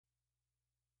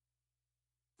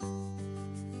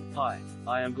Hi,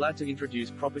 I am glad to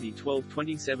introduce property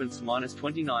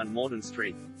 1227-29 Morton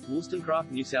Street,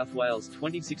 Wollstonecraft, New South Wales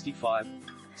 2065.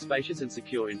 Spacious and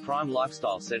secure in prime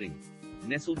lifestyle setting.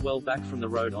 Nestled well back from the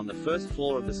road on the first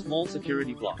floor of the small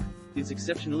security block, this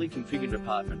exceptionally configured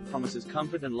apartment promises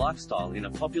comfort and lifestyle in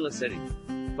a popular setting.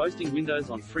 Boasting windows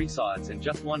on three sides and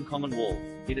just one common wall,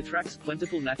 it attracts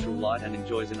plentiful natural light and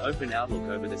enjoys an open outlook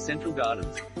over the central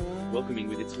gardens. Welcoming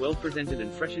with its well-presented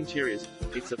and fresh interiors,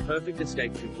 it's a perfect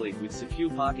escape complete with secure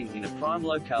parking in a prime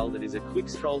locale that is a quick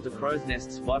stroll to Crow's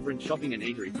Nest's vibrant shopping and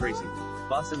eatery precinct,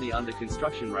 bus and the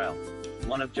under-construction rail.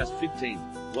 One of just 15,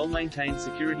 well-maintained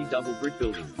security double brick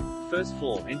building. First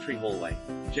floor entry hallway.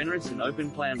 Generous and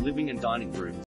open-plan living and dining rooms.